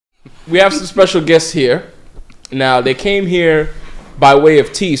we have some special guests here. Now, they came here by way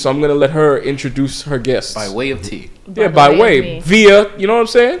of tea, so I'm going to let her introduce her guests. By way of tea? Yeah, by way. Via, you know what I'm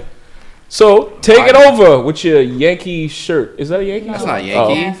saying? So, take it over with your Yankee shirt. Is that a Yankee? That's not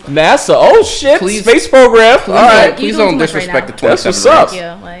Yankee. Oh. NASA. Oh, shit. Please, space program. All right. Please don't disrespect the 27 rings.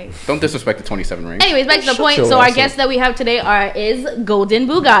 Yeah, don't disrespect the 27 rings. Anyways, back to the point. So, our guests that we have today is Golden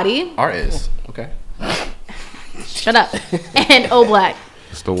Bugatti. Okay. Shut up. And O Black.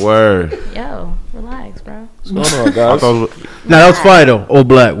 It's the word. Yo, relax, bro. What's going on, guys? That was fire though. O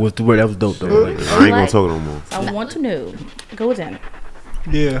Black was the word. That was dope though. Like, I ain't gonna talk no more. I want to know. Golden.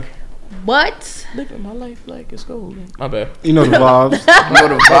 Yeah. What? Living my life like it's golden. My bad. You know the vibes.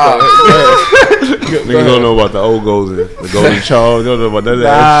 Niggas don't know about the old Golden. The Golden Charles. They don't know about that.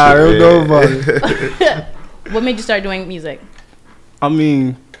 Nah, I don't know about it. What made you start doing music? I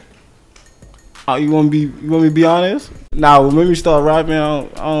mean, you want me to be honest? Nah, what made me start rapping? I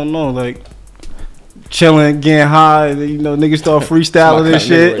don't know. Like chilling, getting high. You know, niggas start freestyling and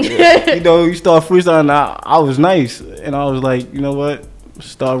shit. Right. You know, you start freestyling. I was nice, and I was like, you know what?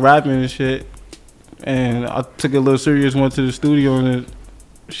 Start rapping and shit. And I took it a little serious. Went to the studio, and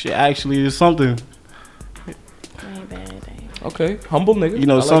shit actually is something. Okay, humble nigga. You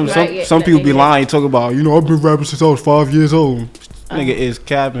know, some people be lying, talk about, you know, I've been rapping since I was 5 years old. Nigga is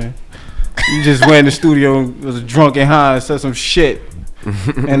capping. You just went in the studio, was drunk and high, and said some shit,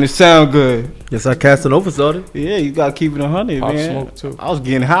 and it sound good. Yes, I cast an over started. Yeah, you gotta keep it 100, Pop man. Smoke too. I was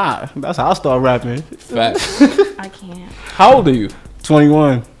getting high. That's how I started rapping. Facts. I can't. How old are you?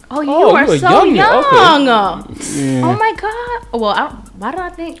 21. Oh, you are so young. Okay. Yeah. Oh my god. Well, why did I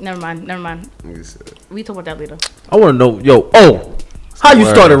think? Never mind. We talk about that later. I want to know, how you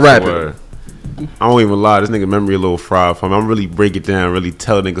started rapping? I don't even lie. This nigga memory a little fried for me. I'm really break it down, really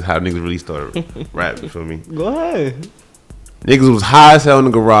tell niggas how niggas really started rapping for me. Go ahead. Niggas was high as hell in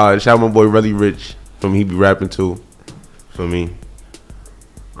the garage. Shout out my boy Really Rich. For me, he be rapping too. For me.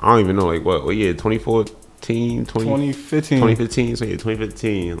 I don't even know, like, what year? 2015. So yeah,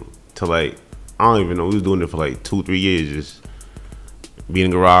 2015 to like, I don't even know. We was doing it for like 2-3 years. Just be in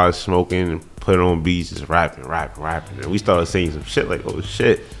the garage, smoking, and putting on beats, just rapping. And we started saying some shit like, oh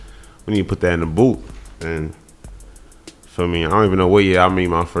shit, we need to put that in the booth. And for me, I don't even know what year I made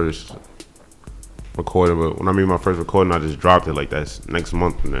my first recording, but when I made my first recording, I just dropped it like that next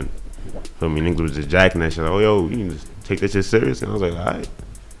month. And then, for me, niggas was just jacking that shit. Like, oh, yo, you can just take that shit serious. And I was like, all right.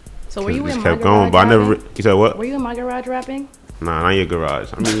 So were you in my kept garage going, but I never. You said what? Were you in my garage rapping? Nah, not your garage.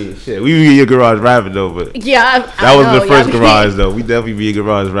 I mean, shit, we be in your garage rapping though, but yeah, that was the first garage though. We definitely be in your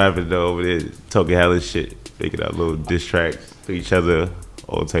garage rapping though over there, talking hella shit, making out little diss tracks to each other,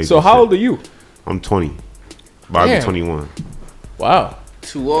 all types. So how old are you? I'm 20. About to be 21. Wow,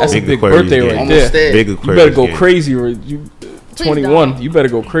 too old. That's a big birthday right there. Big you better go crazy, or you. 21, you better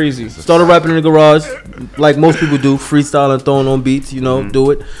go crazy. Started rapping in the garage, like most people do, freestyling, throwing on beats, you know,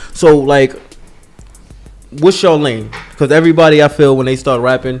 do it. So, like, what's your lane? Because everybody, I feel, when they start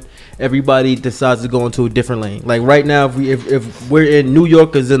rapping, everybody decides to go into a different lane. Like, right now, if we're in New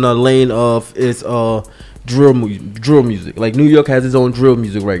York is in a lane of drill music. Like, New York has its own drill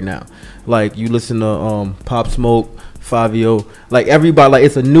music right now. Like, you listen to Pop Smoke, Fabio, like everybody, like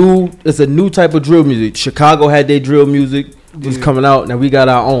it's a new type of drill music. Chicago had their drill music. Was coming out. Now we got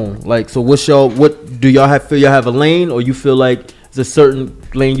our own. Like, so what do y'all feel y'all have a lane, or you feel like it's a certain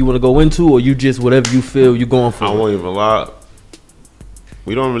lane you want to go into, or you just whatever you feel you going for? I won't even lie.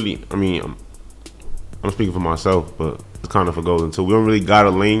 We don't really. I mean, I'm speaking for myself, but it's kind of for Golden too. We don't really got a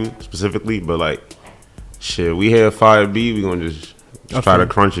lane specifically, but like, shit, we have Fire B. We gonna just try to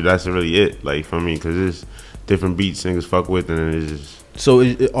crunch it. That's really it. Like for me, because it's different beats niggas fuck with, and it's just. So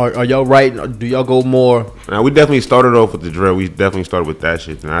are y'all right? Do y'all go more? Now we definitely started off with the drill. We definitely started with that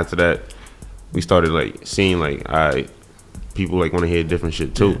shit, and after that, we started like seeing like, alright, people like want to hear different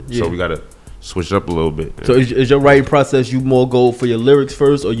shit too. Yeah. So we gotta switch up a little bit. So is your writing process, you more go for your lyrics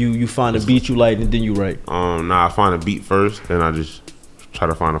first, or you find a beat you like and then you write? Nah, I find a beat first, then I just try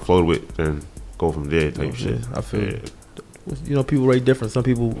to find a flow with, then go from there type shit. I feel. You know, people write different. Some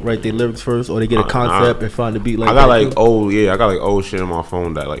people write their lyrics first, or they get a concept and find a beat like that. I got old shit on my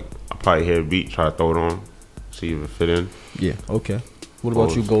phone that like I probably hear a beat, try to throw it on, see if it fit in. Yeah, okay. What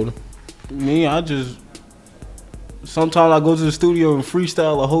about you, Golden? Me, sometimes I go to the studio and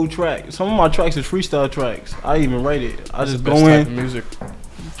freestyle a whole track. Some of my tracks is freestyle tracks. I even write it. I just go in, music,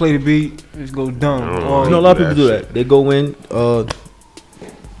 play the beat, just go dumb. You know, a lot of people do that. They go in,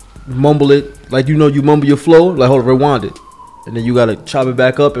 mumble it, like you mumble your flow. Like, hold on, rewind it. and then you gotta chop it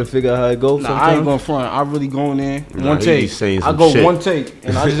back up and figure out how it goes. Nah, I ain't going front. I really go in there one take. I go shit. one take,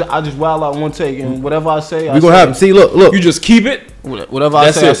 and I just wild out one take, and whatever I say, we gonna have him. See, look. You just keep it. Whatever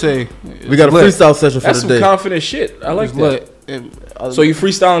I say, I say. We got a freestyle session for That's the day. some confident shit. I like that. So you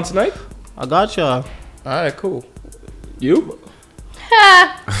freestyling tonight? I got y'all. All right, cool. You?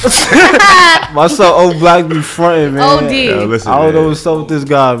 My son old Black be fronting, man. OD. Listen, I don't know what's up with this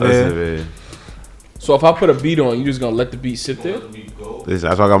guy, man. Listen, man. So if I put a beat on, you just gonna let the beat sit there? Listen,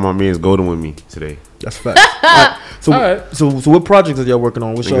 that's why I got my man's Golden with me today. That's fact. So, All right. so what projects are y'all working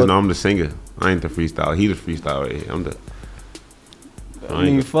on? What's Niggas y'all? know I'm the singer. I ain't the freestyle. He the freestyle right here. I'm the. I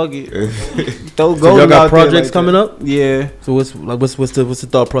mean, fuck it. Throw So gold y'all got out there projects like coming that. up? Yeah. So what's the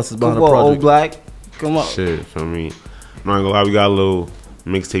thought process behind Come the on, project? old Black. Come on. Shit, for me. I'm not gonna lie, we got a little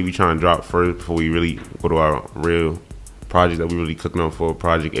mixtape we trying to drop first before we really go to our real project that we really cooking up for,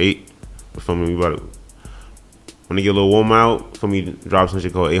 Project 8. For me, we about to, when they get a little warm out, for me to drop some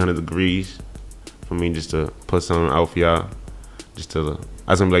shit called 800 Degrees. For me, just to put something out for y'all. Just to,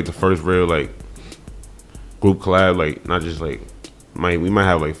 that's gonna be like the first real like group collab, like not just like, we might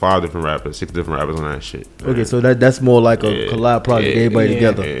have like 5 different rappers, 6 different rappers on that shit. Man. Okay, so that's more like a collab project, everybody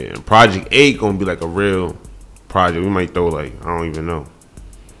together. Yeah, and Project 8 gonna be like a real project. We might throw like, I don't even know,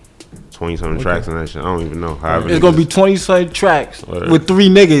 20-something tracks on that shit. I don't even know. However, It's gonna be 20-something tracks with 3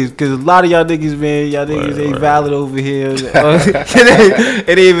 niggas, cause a lot of y'all niggas, man, y'all niggas ain't valid over here. It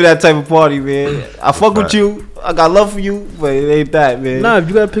ain't even that type of party, man. I fuck with you. I got love for you, but it ain't that, man. Nah, if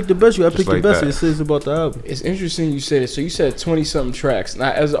you gotta pick the best, you gotta pick like the best. that. It says about the album. It's interesting you said it. So you said 20-something tracks.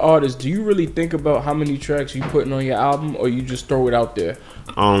 Now, as an artist, do you really think about how many tracks you putting on your album, or you just throw it out there?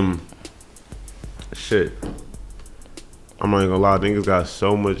 Shit. I'm not gonna lie, niggas got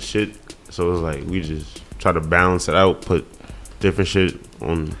so much shit, so it's like we just try to balance it out, put different shit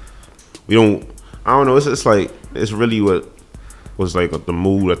on. I don't know. It's like it's really what was like the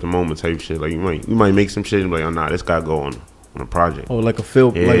mood at the moment type shit. Like you might make some shit and be like, oh nah, this gotta go on a project. Oh, like a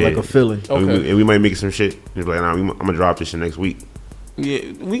feel, like a feeling. Okay. And we might make some shit. It's like, nah, I'm gonna drop this shit next week.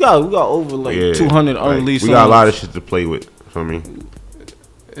 Yeah, we got over like 200 unreleased. We got a lot of shit to play with. For me,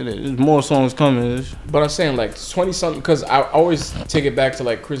 there's more songs coming. But I'm saying like 20-something, because I always take it back to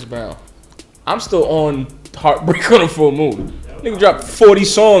like Chris Brown. I'm still on Heartbreak on a Full Moon. Nigga dropped 40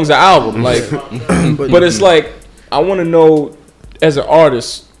 songs an album, like. But it's like, I want to know, as an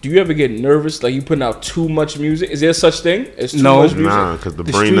artist, do you ever get nervous, like you putting out too much music? Is there such thing as too much music? Nah, because the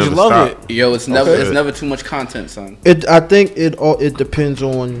brain streets never love stop. it. Yo, it's never too much content, son. I think it depends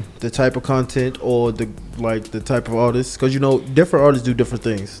on the type of content or the type of artist, because you know different artists do different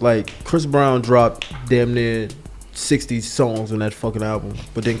things. Like Chris Brown dropped damn near 60 songs on that fucking album,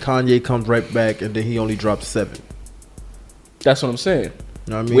 but then Kanye comes right back and then he only dropped 7. That's what I'm saying.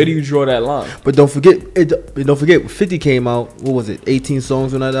 You know what I mean? Where do you draw that line? But don't forget, 50 came out. What was it? 18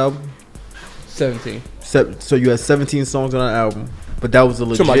 songs on that album. 17. So you had 17 songs on that album, but that was a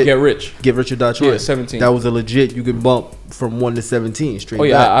legit. Talking about Get Rich. Get Rich or Die Trying. Yeah, 17. That was a legit. You can bump from 1 to 17 straight. Oh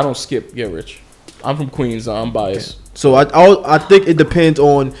yeah, back. I don't skip Get Rich. I'm from Queens. So I'm biased. So I think it depends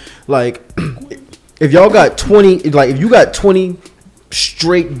on like if y'all got 20, like if you got 20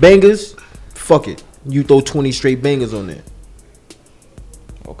 straight bangers, fuck it, you throw 20 straight bangers on there.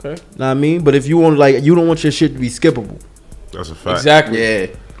 Okay. Know what I mean? But if you want you don't want your shit to be skippable. That's a fact. Exactly. Yeah.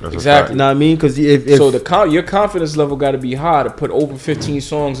 That's Exactly. You know what I mean? Because if so your confidence level got to be high to put over 15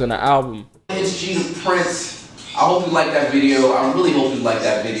 songs on an album. It's Jesus Prince. I hope you like that video. I really hope you like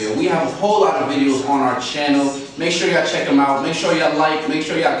that video. We have a whole lot of videos on our channel. Make sure y'all check them out. Make sure y'all like. Make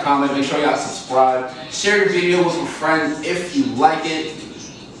sure y'all comment. Make sure y'all subscribe. Share your video with some friends if you like it.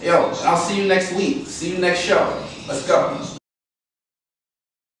 Yo, I'll see you next week. See you next show. Let's go.